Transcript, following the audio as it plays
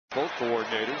Both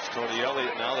coordinators, Tony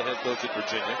Elliott now the head coach at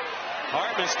Virginia.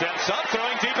 Hartman steps up,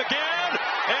 throwing deep again,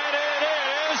 and it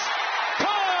is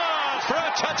caught for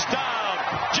a touchdown.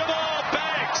 Jahmal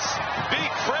Banks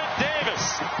beat Fred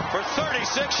Davis for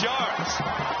 36 yards.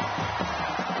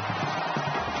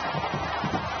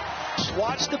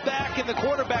 Watch the back and the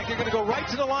quarterback. They're going to go right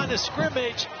to the line of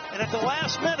scrimmage, and at the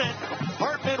last minute,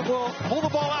 Hartman will pull the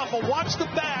ball out, but watch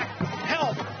the back.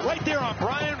 Help right there on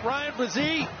Ryan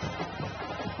Brazee.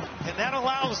 And that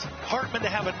allows Hartman to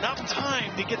have enough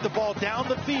time to get the ball down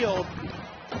the field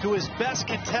to his best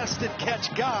contested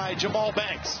catch guy, Jahmal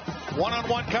Banks.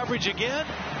 One-on-one coverage again.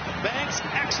 Banks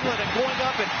excellent at going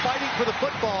up and fighting for the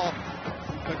football.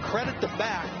 But credit the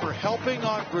back for helping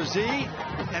on Brazee,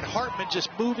 and Hartman just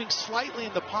moving slightly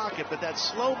in the pocket, but that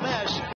slow mesh